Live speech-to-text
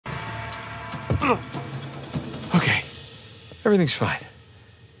Okay, everything's fine.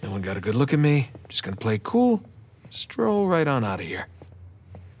 No one got a good look at me. Just gonna play cool, stroll right on out of here.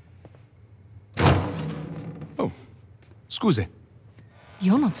 Oh, scusi.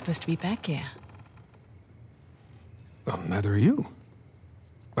 You're not supposed to be back here. Well, neither are you.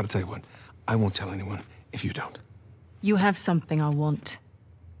 But I'll tell you what, I won't tell anyone if you don't. You have something I want,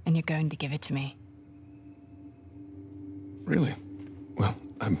 and you're going to give it to me. Really? Well,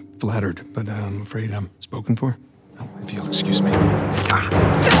 I'm flattered, but I'm afraid I'm spoken for. If you'll excuse me.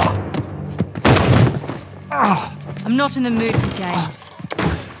 I'm not in the mood for games.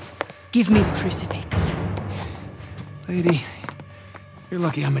 Give me the crucifix. Lady, you're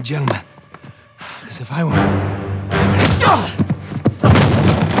lucky I'm a gentleman. Because if I were...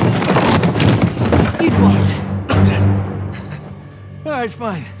 You'd what? All right,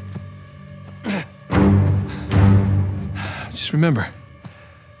 fine. Just remember,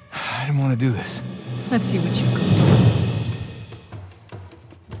 I didn't want to do this. Let's see what you've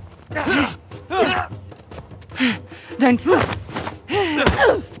got. Don't...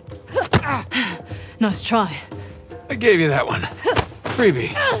 Nice try. I gave you that one.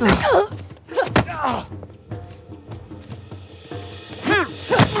 Freebie.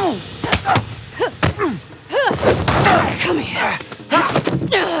 Come here.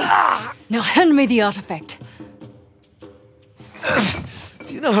 Now hand me the artifact.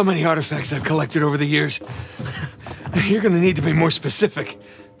 Do you know how many artifacts I've collected over the years? You're gonna need to be more specific.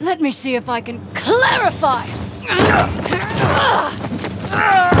 Let me see if I can clarify.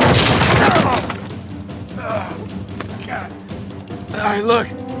 All right, look.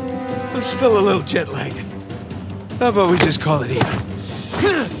 I'm still a little jet-lagged. How about we just call it even?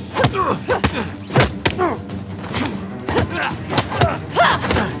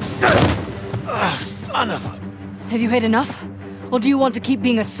 Oh, son of a... Have you had enough? Or do you want to keep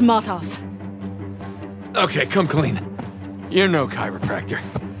being a smartass? Okay, come clean. You're no chiropractor.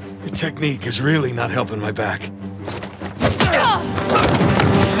 Your technique is really not helping my back.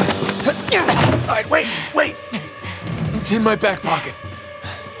 All right, wait! It's in my back pocket.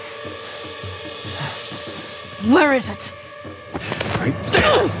 Where is it? Right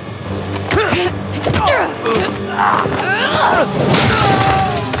there.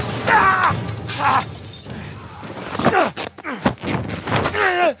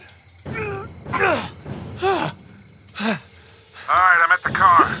 Alright, I'm at the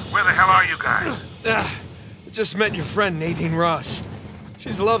car. Where the hell are you guys? I just met your friend, Nadine Ross.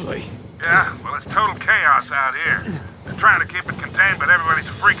 She's lovely. Yeah? Well, it's total chaos out here. They're trying to keep it contained, but everybody's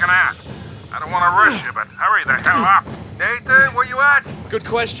freaking out. I don't want to rush you, but hurry the hell up. Nathan, where you at? Good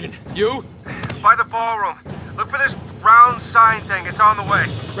question. You? By the ballroom. Look for this round sign thing. It's on the way.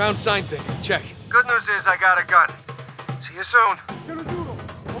 Round sign thing. Check. Good news is I got a gun. See you soon. Te lo giuro,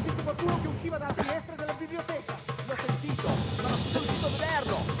 ho visto qualcuno che usciva dalla finestra della biblioteca. L'ho sentito, ma non sono riuscito a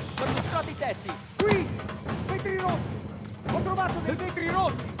vederlo. Sono mostrato i tetti. Qui! Vetri rotti! Ho trovato dei vetri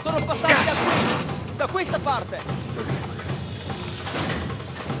rotti! Sono passati da qui! Da questa parte!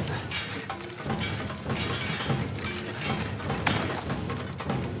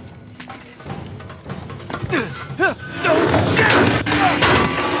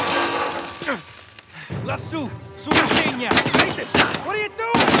 Lassù! Sulla stegna! What are you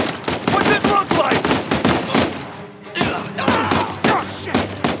doing? What's it look like? Oh, shit!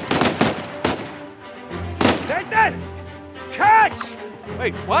 Nathan! Catch!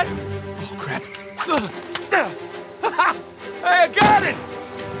 Wait, what? Oh, crap. Hey, I got it!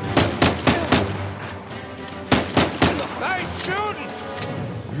 Nice shooting!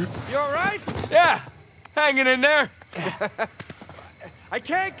 You alright? Yeah, hanging in there. I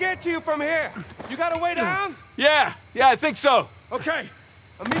can't get to you from here. You got a way down? Yeah, I think so. Okay.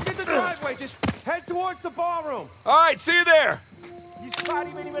 I'll meet you at the driveway. Just head towards the ballroom. All right, see you there. Gli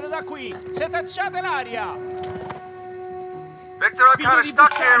spari venivano da qui. Si è tacciata l'aria. Victor, I'm kind of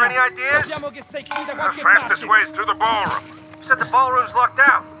stuck here. Any ideas? Sappiamo che sei qui da The qualche fastest parte. way is through the ballroom. You said the ballroom's locked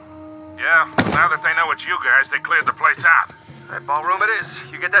out. Yeah, well, now that they know it's you guys, they cleared the place out. That ballroom it is.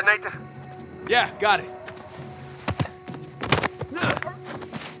 You get that, Nathan? Yeah, got it.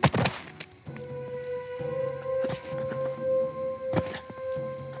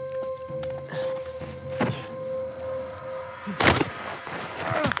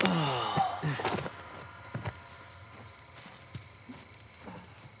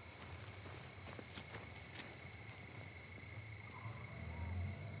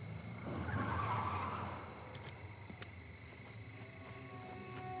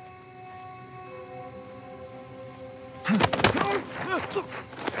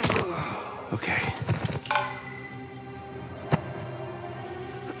 Okay.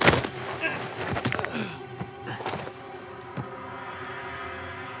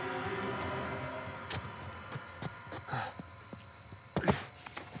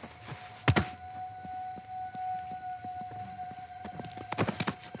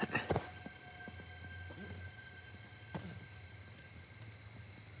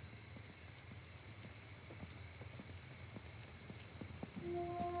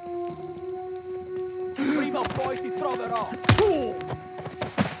 poi ti troverò.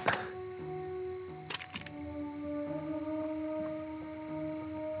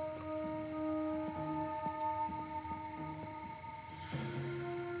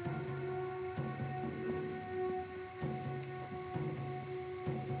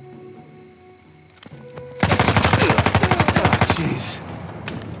 Jeez.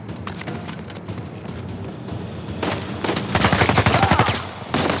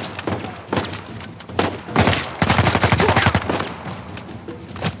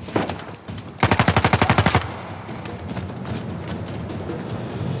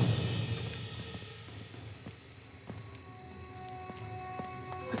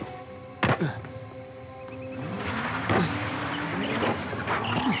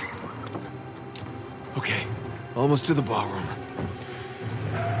 Okay, almost to the ballroom.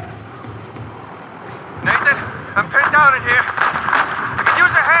 Nathan, I'm pinned down in here. I could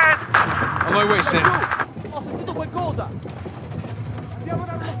use a hand. On my way, Sam. Ho sentito qualcosa. Andiamo a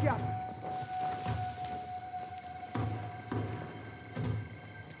dare un'occhiata.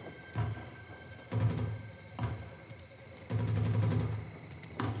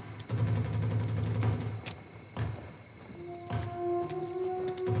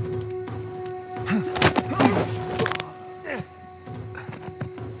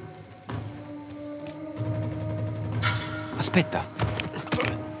 Aspetta.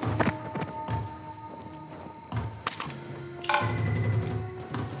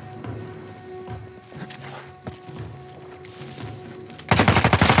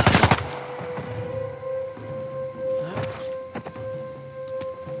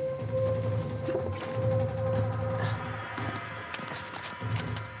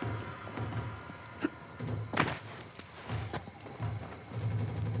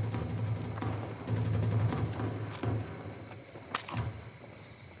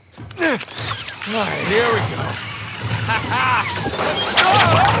 All right, here we go.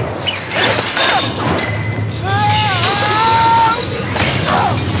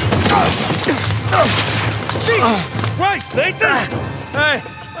 Jesus Christ, Nathan! Hey,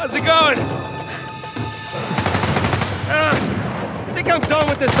 how's it going? I think I'm done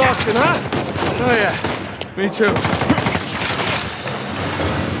with this auction, huh? Oh yeah, me too.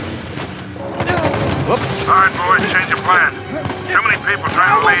 Whoops. All right, boys, change of plan. Too many people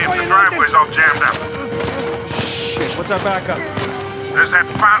trying to leave. The driveway's all jammed up. Shit, what's our backup? There's that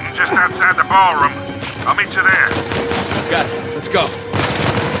fountain just outside the ballroom. I'll meet you there. Got it. Let's go.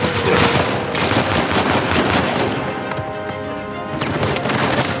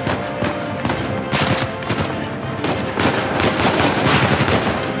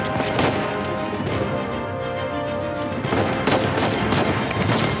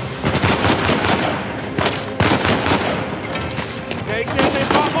 Nathan, they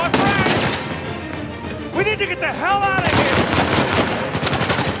brought my friend! We need to get the hell out of here!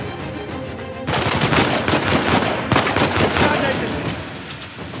 Now, Nathan.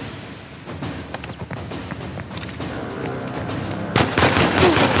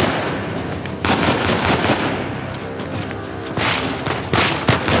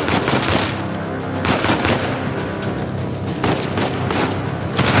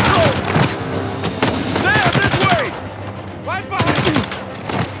 There, this way! Right behind you!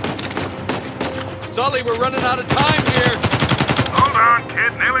 Sully, we're running out of time here. Hold on,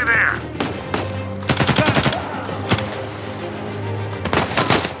 kid. Nearly there.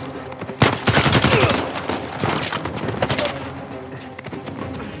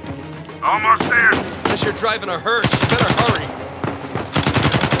 Almost there. Unless you're driving a hearse, you better hurry.